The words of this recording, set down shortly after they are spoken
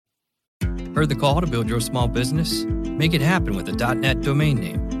Heard the call to build your small business? Make it happen with a .net domain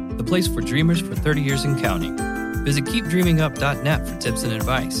name, the place for dreamers for 30 years and counting. Visit keepdreamingup.net for tips and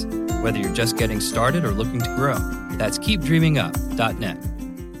advice, whether you're just getting started or looking to grow. That's keepdreamingup.net.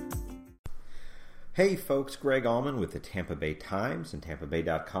 Hey folks, Greg Auman with the Tampa Bay Times and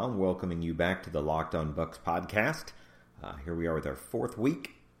TampaBay.com welcoming you back to the Locked On Bucs podcast. Here we are with our fourth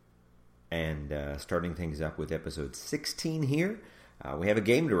week and starting things up with episode 16 here. We have a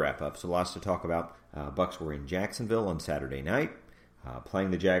game to wrap up, so lots to talk about. Bucs were in Jacksonville on Saturday night,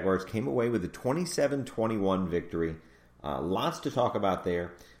 playing the Jaguars, came away with a 27-21 victory. Lots to talk about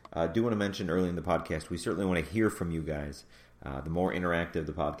there. Do want to mention early in the podcast, we certainly want to hear from you guys. The more interactive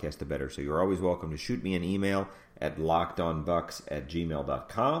the podcast, the better. So you're always welcome to shoot me an email at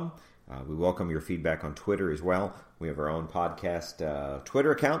lockedonbucks@gmail.com. We welcome your feedback on Twitter as well. We have our own podcast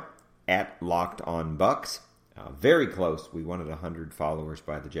Twitter account at Locked On Bucs. Very close. We wanted 100 followers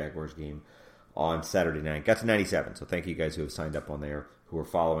by the Jaguars game on Saturday night. Got to 97, so thank you guys who have signed up on there, who are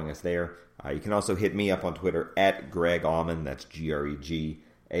following us there. You can also hit me up on Twitter at Greg Auman. That's GregAuman.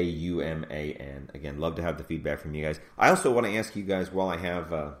 Again, love to have the feedback from you guys. I also want to ask you guys, while I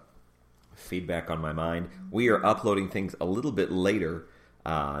have feedback on my mind, we are uploading things a little bit later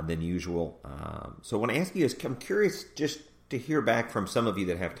than usual. So I want to ask you guys, I'm curious just to hear back from some of you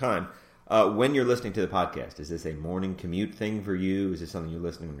that have time. When you're listening to the podcast, is this a morning commute thing for you? Is this something you're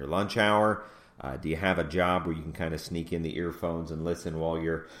listening in your lunch hour? Do you have a job where you can kind of sneak in the earphones and listen while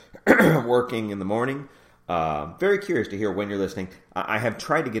you're working in the morning? Very curious to hear when you're listening. I have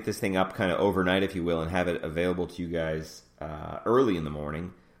tried to get this thing up kind of overnight, if you will, and have it available to you guys early in the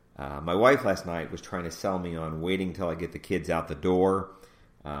morning. My wife last night was trying to sell me on waiting till I get the kids out the door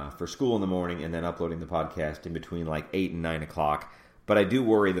for school in the morning and then uploading the podcast in between like 8 and 9 o'clock. But I do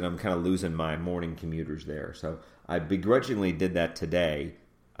worry that I'm kind of losing my morning commuters there. So I begrudgingly did that today,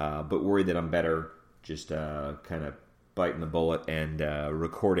 but worried that I'm better just kind of biting the bullet and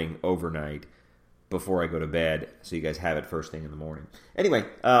recording overnight before I go to bed, so you guys have it first thing in the morning. Anyway,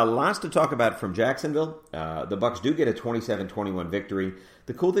 lots to talk about from Jacksonville. The Bucs do get a 27-21 victory.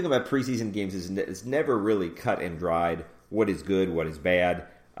 The cool thing about preseason games is it's never really cut and dried what is good, what is bad.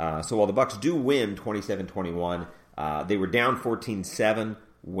 So while the Bucs do win 27-21, they were down 14-7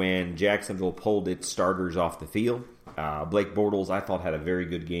 when Jacksonville pulled its starters off the field. Blake Bortles, I thought, had a very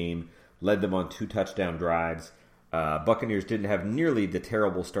good game, led them on 2 touchdown drives. Buccaneers didn't have nearly the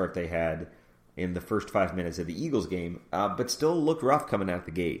terrible start they had in the first 5 minutes of the Eagles game, but still looked rough coming out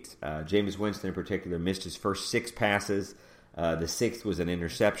the gates. Jameis Winston in particular missed his first 6 passes. The 6th was an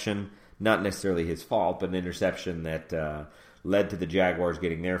interception, not necessarily his fault, but an interception that led to the Jaguars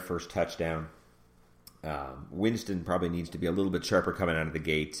getting their first touchdown. Winston probably needs to be a little bit sharper coming out of the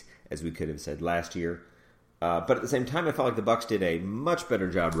gates, as we could have said last year. But at the same time, I felt like the Bucs did a much better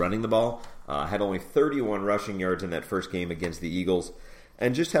job running the ball. Had only 31 rushing yards in that first game against the Eagles,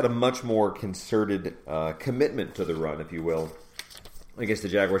 and just had a much more concerted commitment to the run, if you will, against the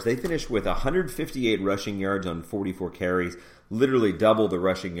Jaguars. They finished with 158 rushing yards on 44 carries, literally double the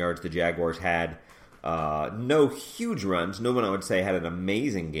rushing yards the Jaguars had. No huge runs. No one, I would say, had an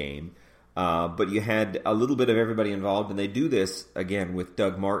amazing game. But you had a little bit of everybody involved, and they do this, again, with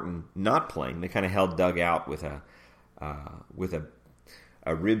Doug Martin not playing. They kind of held Doug out with a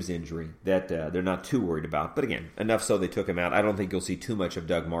ribs injury that they're not too worried about. But again, enough so they took him out. I don't think you'll see too much of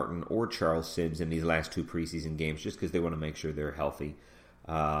Doug Martin or Charles Sims in these last 2 preseason games just because they want to make sure they're healthy.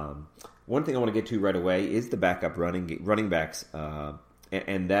 One thing I want to get to right away is the backup running backs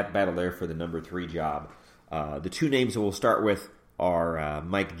and that battle there for the number 3 job. The 2 names that we'll start with are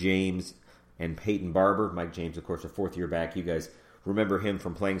Mike James and Peyton Barber. Mike James, of course, a 4th-year back. You guys remember him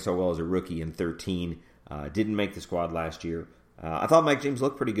from playing so well as a rookie in 2013. Didn't make the squad last year. I thought Mike James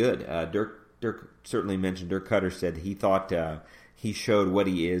looked pretty good. Dirk certainly mentioned, Dirk Cutter said he thought he showed what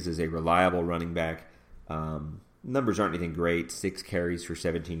he is as a reliable running back. Numbers aren't anything great, 6 carries for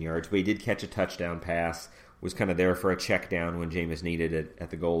 17 yards, but he did catch a touchdown pass, was kind of there for a check down when Jameis needed it at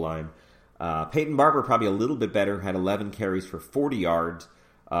the goal line. Peyton Barber probably a little bit better, had 11 carries for 40 yards,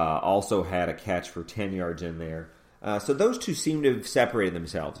 also had a catch for 10 yards in there. So those 2 seem to have separated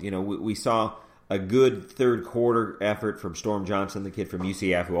themselves. You know, we saw a good third quarter effort from Storm Johnson, the kid from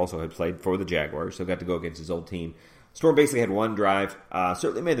UCF, who also had played for the Jaguars, so got to go against his old team. Storm basically had 1 drive,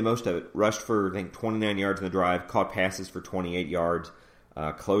 certainly made the most of it, rushed for, I think, 29 yards in the drive, caught passes for 28 yards,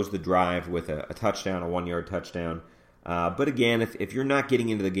 closed the drive with a touchdown, a 1-yard touchdown. But again, if you're not getting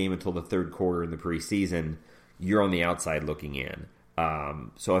into the game until the third quarter in the preseason, you're on the outside looking in.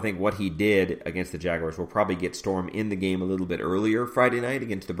 So I think what he did against the Jaguars will probably get Storm in the game a little bit earlier Friday night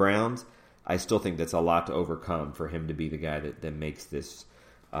against the Browns. I still think that's a lot to overcome for him to be the guy that makes this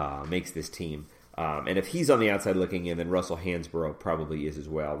makes this team. And if he's on the outside looking in, then Russell Hansbrough probably is as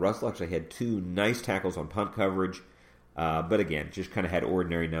well. Russell actually had 2 nice tackles on punt coverage, but again, just kind of had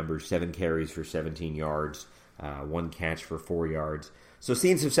ordinary numbers, 7 carries for 17 yards, 1 catch for 4 yards. So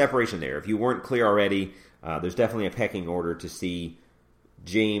seeing some separation there. If you weren't clear already, there's definitely a pecking order to see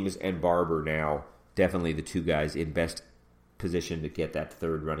James and Barber now, definitely the 2 guys in best position to get that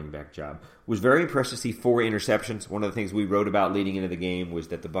 3rd running back job. Was very impressed to see 4 interceptions. One of the things we wrote about leading into the game was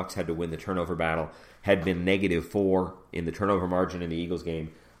that the Bucs had to win the turnover battle. Had been -4 in the turnover margin in the Eagles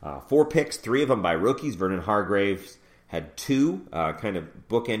game. 4 picks, 3 of them by rookies. Vernon Hargreaves had 2, kind of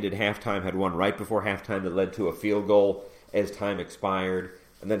bookended halftime. Had 1 right before halftime that led to a field goal as time expired.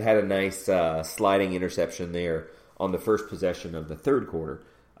 And then had a nice sliding interception there on the first possession of the 3rd quarter.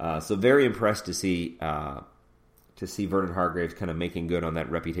 So very impressed to see Vernon Hargreaves kind of making good on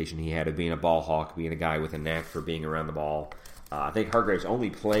that reputation he had of being a ball hawk, being a guy with a knack for being around the ball. I think Hargreaves only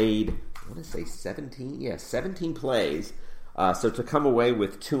played, 17 plays. So to come away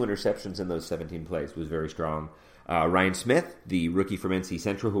with 2 interceptions in those 17 plays was very strong. Ryan Smith, the rookie from NC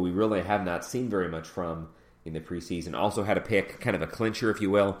Central, who we really have not seen very much from in the preseason, also had a pick, kind of a clincher, if you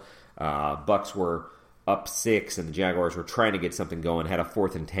will. Bucs were up 6, and the Jaguars were trying to get something going. Had a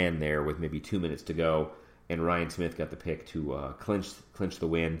 4th and 10 there with maybe 2 minutes to go, and Ryan Smith got the pick to clinch the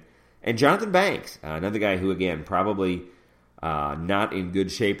win. And Jonathan Banks, another guy who, again, probably not in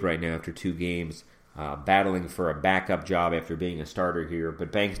good shape right now after 2 games, battling for a backup job after being a starter here.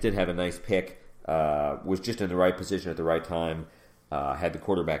 But Banks did have a nice pick, was just in the right position at the right time, had the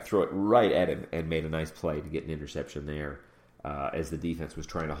quarterback throw it right at him and made a nice play to get an interception there as the defense was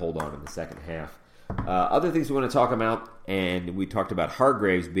trying to hold on in the second half. Other things we want to talk about, and we talked about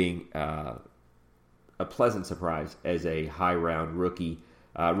Hargreaves being a pleasant surprise as a high-round rookie.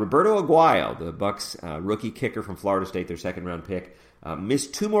 Roberto Aguayo, the Bucs rookie kicker from Florida State, their 2nd-round pick,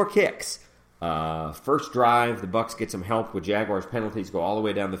 missed 2 more kicks. First drive, the Bucs get some help with Jaguars penalties, go all the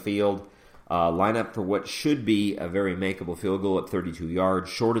way down the field, line up for what should be a very makeable field goal at 32 yards,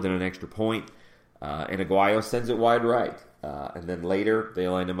 shorter than an extra point, and Aguayo sends it wide right. And then later, they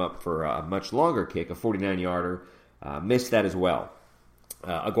line him up for a much longer kick, a 49-yarder, missed that as well.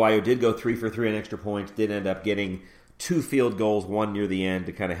 Aguayo did go 3 for 3 on extra points, did end up getting 2 field goals, 1 near the end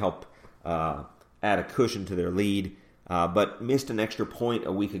to kind of help add a cushion to their lead, but missed an extra point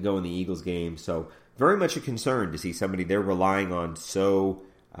a week ago in the Eagles game. So very much a concern to see somebody they're relying on so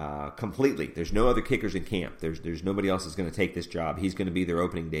completely. There's no other kickers in camp. There's nobody else that's going to take this job. He's going to be their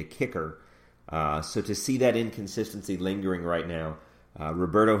opening day kicker. So to see that inconsistency lingering right now,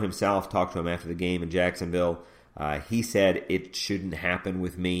 Roberto himself talked to him after the game in Jacksonville. He said, it shouldn't happen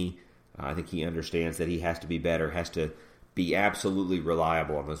with me. I think he understands that he has to be better, has to be absolutely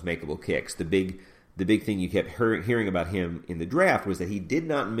reliable on those makeable kicks. The big thing you kept hearing about him in the draft was that he did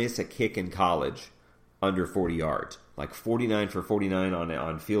not miss a kick in college under 40 yards. Like 49 for 49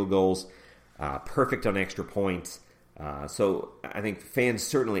 on field goals, perfect on extra points. So I think fans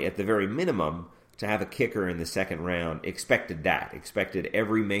certainly, at the very minimum, to have a kicker in the 2nd round, expected that. Expected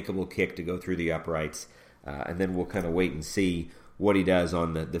every makeable kick to go through the uprights. And then we'll kind of wait and see what he does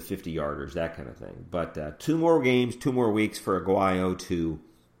on the 50-yarders, that kind of thing. But 2 more games, 2 more weeks for Aguayo to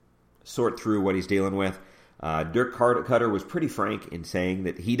sort through what he's dealing with. Dirk Cutter was pretty frank in saying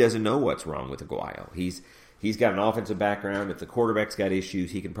that he doesn't know what's wrong with Aguayo. He's got an offensive background. If the quarterback's got issues,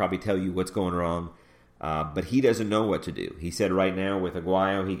 he can probably tell you what's going wrong. But he doesn't know what to do. He said right now with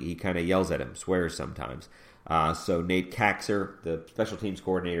Aguayo, he kind of yells at him, swears sometimes. So Nate Kaxer, the special teams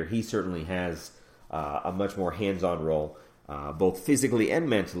coordinator, he certainly has a much more hands-on role, both physically and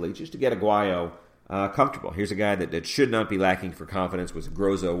mentally, just to get Aguayo comfortable. Here's a guy that should not be lacking for confidence, was a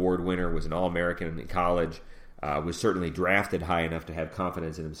Groza Award winner, was an All-American in college, was certainly drafted high enough to have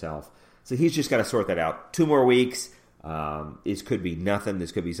confidence in himself. So he's just got to sort that out. 2 more weeks. This could be nothing.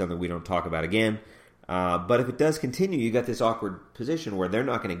 This could be something we don't talk about again. But if it does continue, you got this awkward position where they're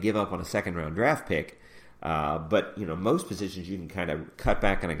not going to give up on a 2nd-round draft pick. But most positions you can kind of cut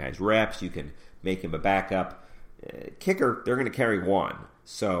back on a guy's reps. You can make him a backup. Kicker, they're going to carry 1.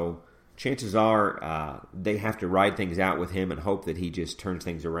 So chances are they have to ride things out with him and hope that he just turns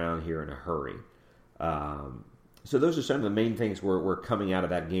things around here in a hurry. So those are some of the main things we're coming out of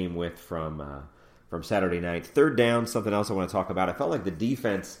that game with from Saturday night. 3rd down, something else I want to talk about. I felt like the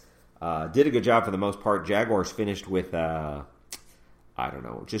defense did a good job for the most part. Jaguars finished with,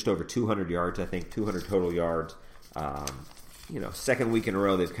 just over 200 yards, I think, 200 total yards. 2nd week in a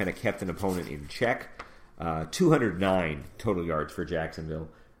row they've kind of kept an opponent in check. 209 total yards for Jacksonville.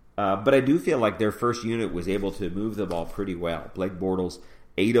 But I do feel like their first unit was able to move the ball pretty well. Blake Bortles,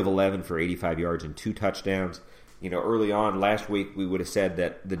 8 of 11 for 85 yards and 2 touchdowns. early on last week we would have said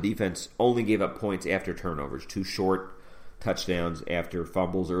that the defense only gave up points after turnovers, 2 short touchdowns after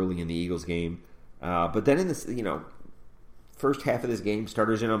fumbles early in the Eagles game. But then in this, first half of this game,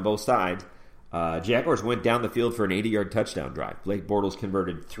 starters in on both sides. Jaguars went down the field for an 80-yard touchdown drive. Blake Bortles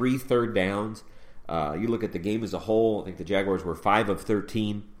converted 3 third downs. You look at the game as a whole, I think the Jaguars were 5 of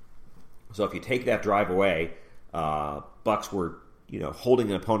 13. So if you take that drive away, Bucs were holding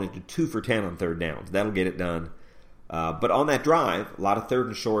an opponent to 2 for 10 on third downs. That'll get it done. But on that drive, a lot of third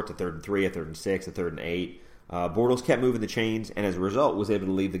and short, a 3rd and 3, a 3rd and 6, a 3rd and 8. Bortles kept moving the chains, and as a result, was able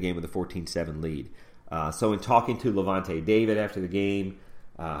to leave the game with a 14-7 lead. So in talking to Levante David after the game,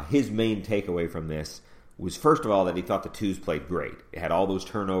 his main takeaway from this was, first of all, that he thought the twos played great. It had all those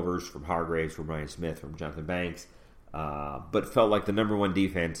turnovers from Hargraves, from Ryan Smith, from Jonathan Banks, but felt like the number one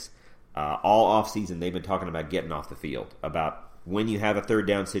defense all offseason. They've been talking about getting off the field, about when you have a third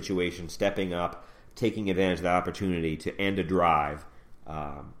down situation, stepping up, taking advantage of the opportunity to end a drive,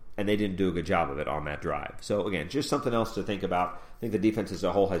 and they didn't do a good job of it on that drive. So again, just something else to think about. I think the defense as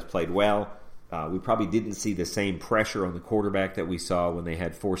a whole has played well. We probably didn't see the same pressure on the quarterback that we saw when they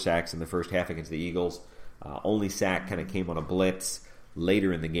had 4 sacks in the first half against the Eagles. Only sack kind of came on a blitz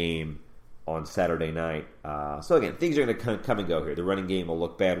later in the game on Saturday night. So again, things are going to come and go here. The running game will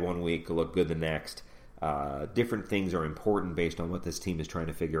look bad one week, will look good the next. Different things are important based on what this team is trying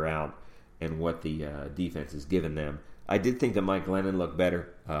to figure out and what the defense has given them. I did think that Mike Glennon looked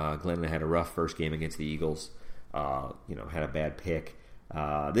better. Glennon had a rough first game against the Eagles. Had a bad pick.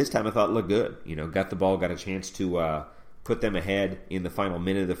 This time I thought it looked good. Got the ball, got a chance to put them ahead in the final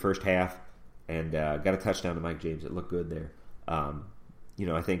minute of the first half, and got a touchdown to Mike James. It looked good there.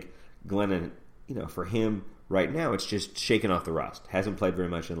 I think Glennon, for him right now, it's just shaking off the rust. Hasn't played very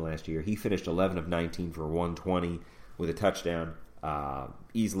much in the last year. He finished 11 of 19 for 120 with a touchdown.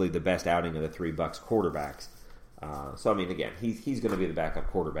 Easily the best outing of the 3 Bucs quarterbacks. Again, he's going to be the backup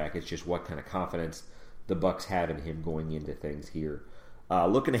quarterback. It's just what kind of confidence the Bucs have in him going into things here.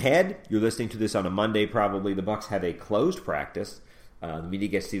 Looking ahead, you're listening to this on a Monday probably. The Bucs have a closed practice. The media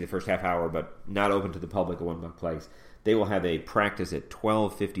gets to see the first half hour, but not open to the public at One Buc Place. They will have a practice at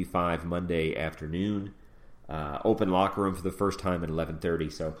 12:55 Monday afternoon. Open locker room for the first time at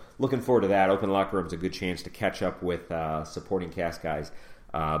 11:30. So looking forward to that. Open locker room is a good chance to catch up with supporting cast guys,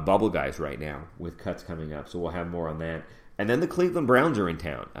 bubble guys right now with cuts coming up. So we'll have more on that. And then the Cleveland Browns are in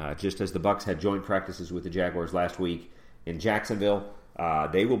town. Just as the Bucs had joint practices with the Jaguars last week in Jacksonville,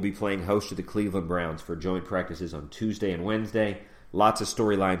 they will be playing host to the Cleveland Browns for joint practices on Tuesday and Wednesday. Lots of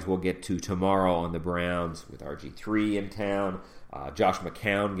storylines we'll get to tomorrow on the Browns with RG3 in town. Josh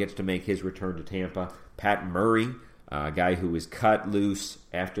McCown gets to make his return to Tampa. Pat Murray, a guy who was cut loose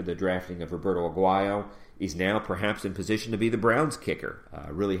after the drafting of Roberto Aguayo, is now perhaps in position to be the Browns kicker.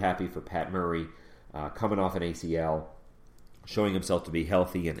 Really happy for Pat Murray coming off an ACL, showing himself to be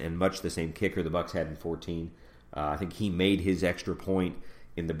healthy and much the same kicker the Bucs had in 2014. I think he made his extra point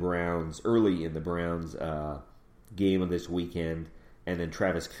early in the Browns game of this weekend, and then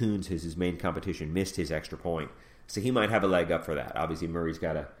Travis Coons, his main competition, missed his extra point. So he might have a leg up for that. Obviously, Murray's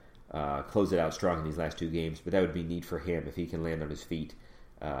got to close it out strong in these last 2 games, but that would be neat for him if he can land on his feet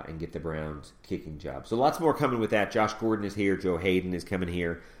and get the Browns kicking job. So lots more coming with that. Josh Gordon is here. Joe Hayden is coming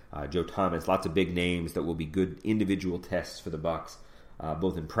here. Joe Thomas. Lots of big names that will be good individual tests for the Bucs,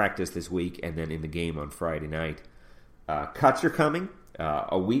 both in practice this week and then in the game on Friday night. Cuts are coming.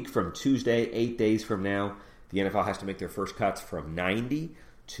 A week from Tuesday, 8 days from now, the NFL has to make their first cuts from 90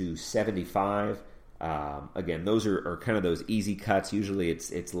 to 75. Again, those are kind of those easy cuts. Usually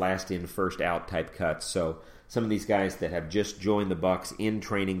it's last in, first out type cuts. So some of these guys that have just joined the Bucs in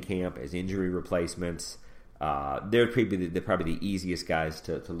training camp as injury replacements, they're probably the easiest guys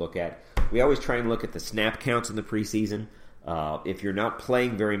to look at. We always try and look at the snap counts in the preseason. If you're not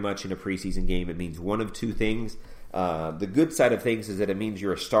playing very much in a preseason game, it means one of 2 things. The good side of things is that it means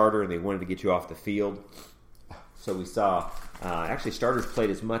you're a starter and they wanted to get you off the field. So we saw, actually starters played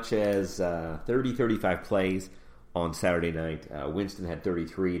as much as 30-35 plays on Saturday night. Winston had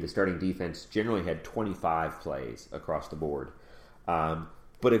 33. The starting defense generally had 25 plays across the board.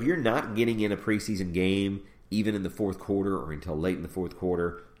 But if you're not getting in a preseason game, even in the fourth quarter or until late in the fourth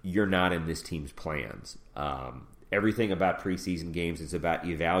quarter, you're not in this team's plans. Everything about preseason games is about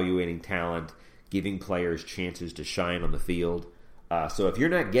evaluating talent, giving players chances to shine on the field. So if you're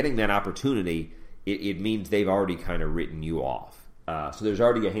not getting that opportunity, it means they've already kind of written you off. So there's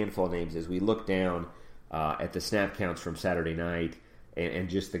already a handful of names as we look down at the snap counts from Saturday night and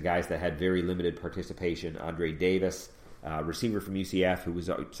just the guys that had very limited participation. Andre Davis, receiver from USF, who was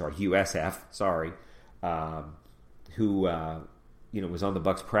was on the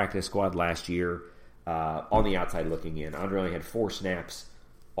Bucs practice squad last year. on the outside looking in. Andre only had 4 snaps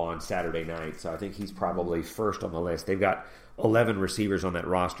on Saturday night, so I think he's probably first on the list. They've got 11 receivers on that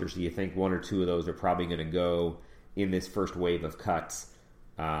roster, so you think 1 or 2 of those are probably going to go in this first wave of cuts.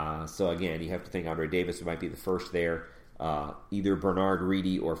 So again, you have to think Andre Davis might be the first there. Either Bernard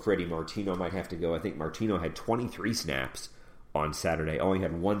Reedy or Freddie Martino might have to go. I think Martino had 23 snaps on Saturday, only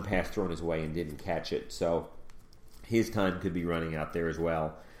had 1 pass thrown his way and didn't catch it, so his time could be running out there as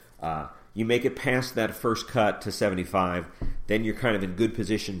well. You make it past that first cut to 75, then you're kind of in good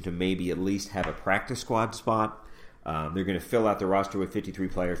position to maybe at least have a practice squad spot. They're going to fill out the roster with 53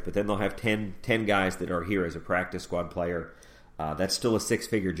 players, but then they'll have 10 guys that are here as a practice squad player. That's still a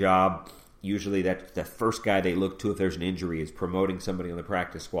 6-figure job. Usually that's the first guy they look to if there's an injury, is promoting somebody on the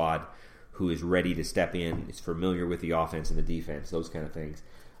practice squad who is ready to step in, is familiar with the offense and the defense, those kind of things.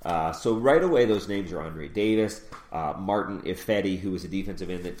 So right away, those names are Andre Davis, Martin Ifedi, who was a defensive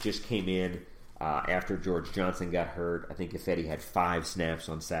end that just came in after George Johnson got hurt. I think Ifedi had 5 snaps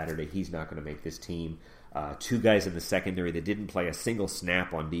on Saturday. He's not going to make this team. 2 guys in the secondary that didn't play a single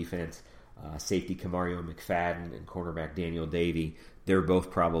snap on defense, safety Kamario McFadden and cornerback Daniel Davey. They're both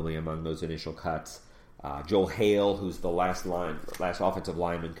probably among those initial cuts. Joel Hale, who's the last offensive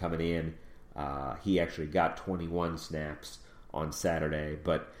lineman coming in, he actually got 21 snaps on Saturday,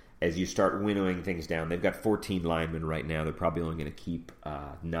 but as you start winnowing things down, they've got 14 linemen right now. They're probably only going to keep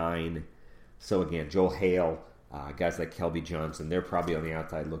 9. So again, Joel Hale, guys like Kelby Johnson, they're probably on the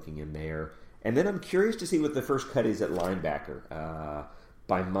outside looking in there. And then I'm curious to see what the first cut is at linebacker.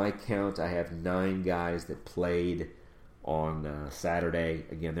 By my count, I have 9 guys that played on Saturday.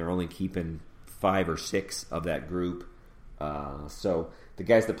 Again, they're only keeping 5 or 6 of that group. So the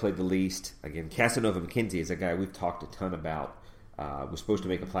guys that played the least, again, Casanova McKenzie is a guy we've talked a ton about. Was supposed to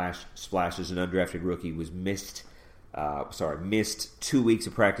make a splash as an undrafted rookie. Was missed 2 weeks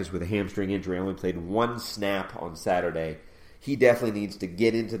of practice with a hamstring injury. Only played 1 snap on Saturday. He definitely needs to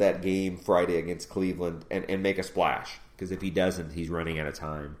get into that game Friday against Cleveland and make a splash, because if he doesn't, he's running out of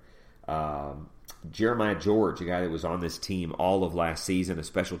time. Jeremiah George, a guy that was on this team all of last season, a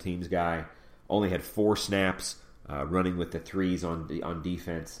special teams guy, only had 4 snaps running with the 3s on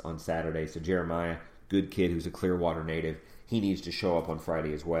defense on Saturday. So Jeremiah, good kid who's a Clearwater native, he needs to show up on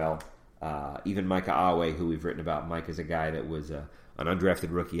Friday as well. Even Micah Awe, who we've written about. Mike is a guy that was an undrafted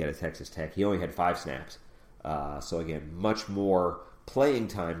rookie out of Texas Tech. He only had 5 snaps. So again, much more playing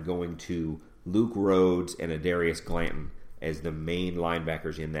time going to Luke Rhodes and Adarius Glanton as the main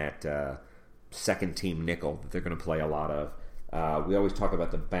linebackers in that second team nickel that they're going to play a lot of. We always talk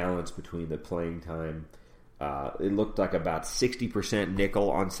about the balance between the playing time. It looked like about 60% nickel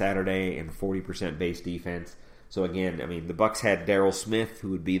on Saturday and 40% base defense. So again, I mean, the Bucs had Darryl Smith,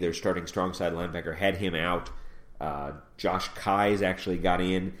 who would be their starting strong side linebacker, had him out. Josh Keyes actually got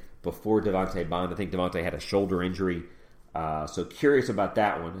in before Devontae Bond. I think Devontae had a shoulder injury. So curious about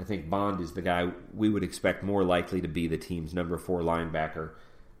that one. I think Bond is the guy we would expect more likely to be the team's number 4 linebacker.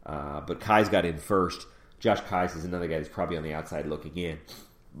 But Keyes got in first. Josh Keyes is another guy that's probably on the outside looking in,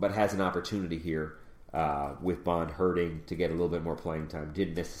 but has an opportunity here with Bond hurting to get a little bit more playing time.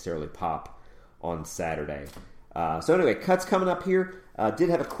 Didn't necessarily pop on Saturday. So anyway, cuts coming up here. Did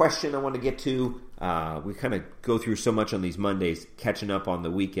have a question I wanted to get to. We kind of go through so much on these Mondays, catching up on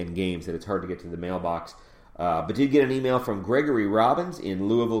the weekend games, that it's hard to get to the mailbox. But did get an email from Gregory Robbins in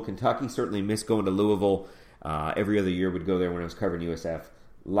Louisville, Kentucky. Certainly missed going to Louisville. Every other year would go there when I was covering USF.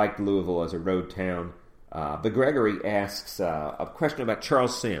 Liked Louisville as a road town. But Gregory asks a question about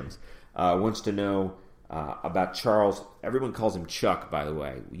Charles Sims. Wants to know about Charles. Everyone calls him Chuck, by the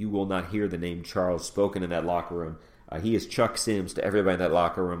way. You will not hear the name Charles spoken in that locker room. He is Chuck Sims to everybody in that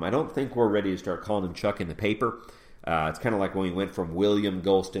locker room. I don't think we're ready to start calling him Chuck in the paper. It's kind of like when we went from William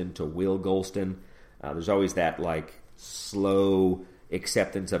Golston to Will Golston. There's always that like slow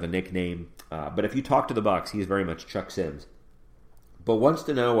acceptance of a nickname. But if you talk to the Bucs, he is very much Chuck Sims. But wants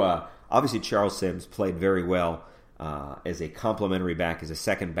to know, obviously Charles Sims played very well as a complimentary back, as a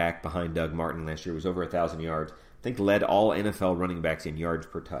second back behind Doug Martin last year. Was over 1,000 yards. I think led all NFL running backs in yards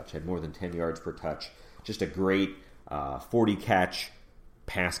per touch. Had more than 10 yards per touch. Just a great 40-catch,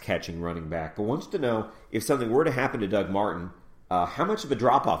 pass-catching running back. But wants to know if something were to happen to Doug Martin, how much of a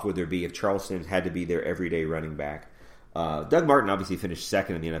drop-off would there be if Charles Sims had to be their everyday running back? Doug Martin obviously finished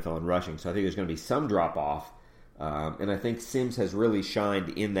second in the NFL in rushing, so I think there's going to be some drop-off. And I think Sims has really shined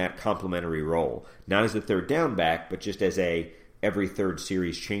in that complementary role. Not as a third down back, but just as a every third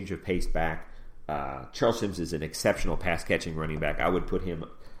series change of pace back. Charles Sims is an exceptional pass-catching running back. I would put him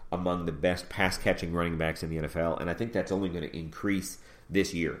among the best pass-catching running backs in the NFL, and I think that's only going to increase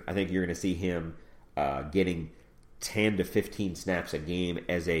this year. I think you're going to see him getting 10 to 15 snaps a game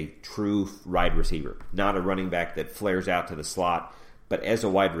as a true wide receiver, not a running back that flares out to the slot, but as a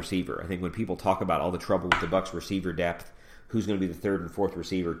wide receiver. I think when people talk about all the trouble with the Bucs receiver depth, who's going to be the third and fourth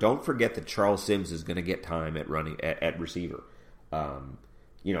receiver, don't forget that Charles Sims is going to get time at receiver.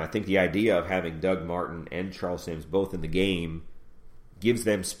 I think the idea of having Doug Martin and Charles Sims both in the game gives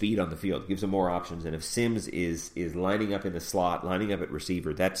them speed on the field, gives them more options. And if Sims is lining up in the slot, lining up at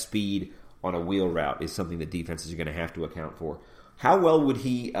receiver, that speed on a wheel route is something that defenses are going to have to account for. How well would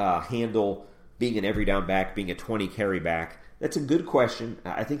he handle being an every down back, being a 20 carry back? That's a good question.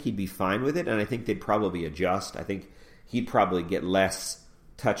 I think he'd be fine with it, and I think they'd probably adjust. I think he'd probably get less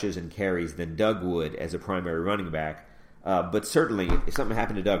touches and carries than Doug would as a primary running back. But certainly, if something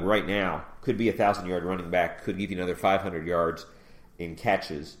happened to Doug right now, could be a 1,000-yard running back, could give you another 500 yards in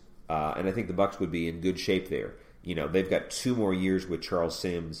catches, and I think the Bucs would be in good shape there. They've got 2 more years with Charles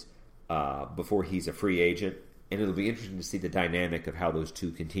Sims before he's a free agent, and it'll be interesting to see the dynamic of how those two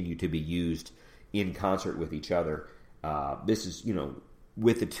continue to be used in concert with each other. This is,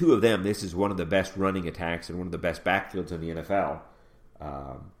 with the two of them, this is one of the best running attacks and one of the best backfields in the NFL.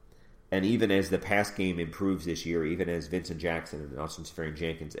 And even as the pass game improves this year, even as Vincent Jackson and Austin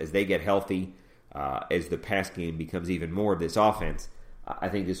Seferian-Jenkins, as they get healthy, as the pass game becomes even more of this offense, I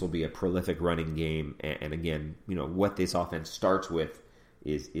think this will be a prolific running game. And again, what this offense starts with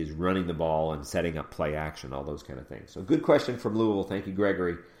is running the ball and setting up play action, all those kind of things. So good question from Louisville. Thank you,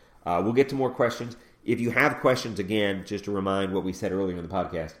 Gregory. We'll get to more questions. If you have questions, again, just to remind what we said earlier in the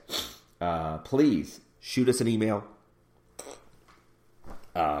podcast, please shoot us an email,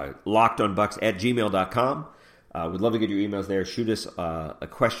 lockedonbucks@gmail.com. We'd love to get your emails there. Shoot us a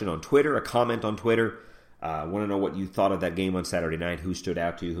question on Twitter, a comment on Twitter. Want to know what you thought of that game on Saturday night, who stood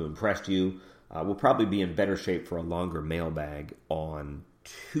out to you, who impressed you. We'll probably be in better shape for a longer mailbag on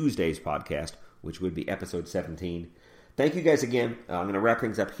Tuesday's podcast, which would be episode 17. Thank you guys again. I'm going to wrap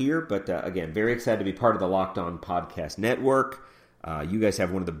things up here, but again, very excited to be part of the Locked On Podcast Network. You guys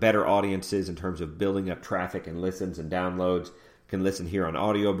have one of the better audiences in terms of building up traffic and listens and downloads. Can listen here on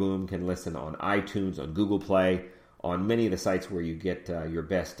Audio Boom, can listen on iTunes, on Google Play, on many of the sites where you get your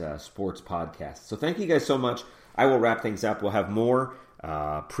best sports podcasts. So thank you guys so much. I will wrap things up. We'll have more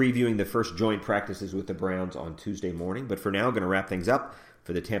previewing the first joint practices with the Browns on Tuesday morning. But for now, I'm going to wrap things up.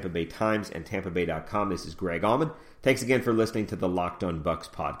 For the Tampa Bay Times and TampaBay.com, this is Greg Auman. Thanks again for listening to the Locked On Bucs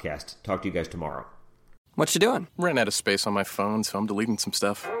podcast. Talk to you guys tomorrow. What you doing? Ran out of space on my phone, so I'm deleting some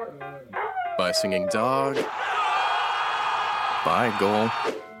stuff. Bye, singing dog. Bye, goal.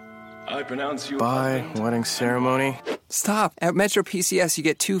 I pronounce you. Bye, wedding ceremony. Stop. At Metro PCS, you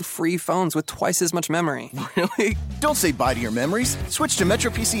get 2 free phones with twice as much memory. Really? Don't say bye to your memories. Switch to Metro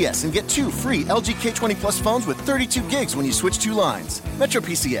PCS and get 2 free LG K20 Plus phones with 32 gigs when you switch 2 lines. Metro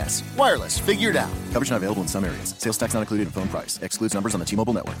PCS. Wireless. Figured out. Coverage not available in some areas. Sales tax not included in phone price. Excludes numbers on the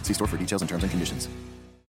T-Mobile network. See store for details and terms and conditions.